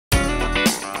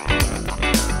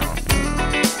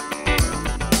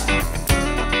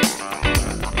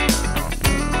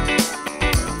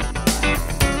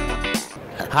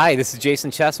Hi, this is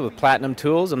Jason Chess with Platinum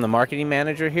Tools. I'm the marketing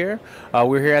manager here.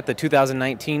 We're here at the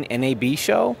 2019 NAB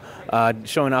show,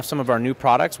 showing off some of our new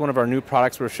products. One of our new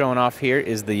products we're showing off here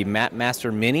is the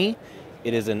MapMaster Mini.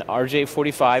 It is an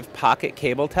RJ45 pocket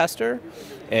cable tester.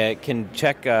 It can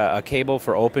check a cable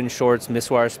for open, shorts,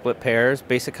 miswire, split pairs,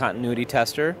 basic continuity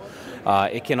tester.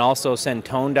 It can also send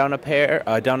tone down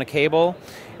a cable,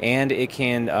 and it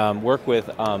can work with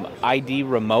ID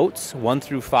remotes 1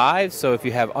 through 5. So if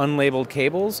you have unlabeled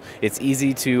cables, it's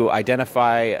easy to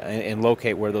identify and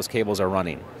locate where those cables are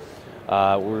running.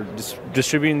 We're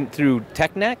distributing through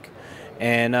TechNet,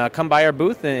 and come by our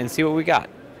booth and see what we got.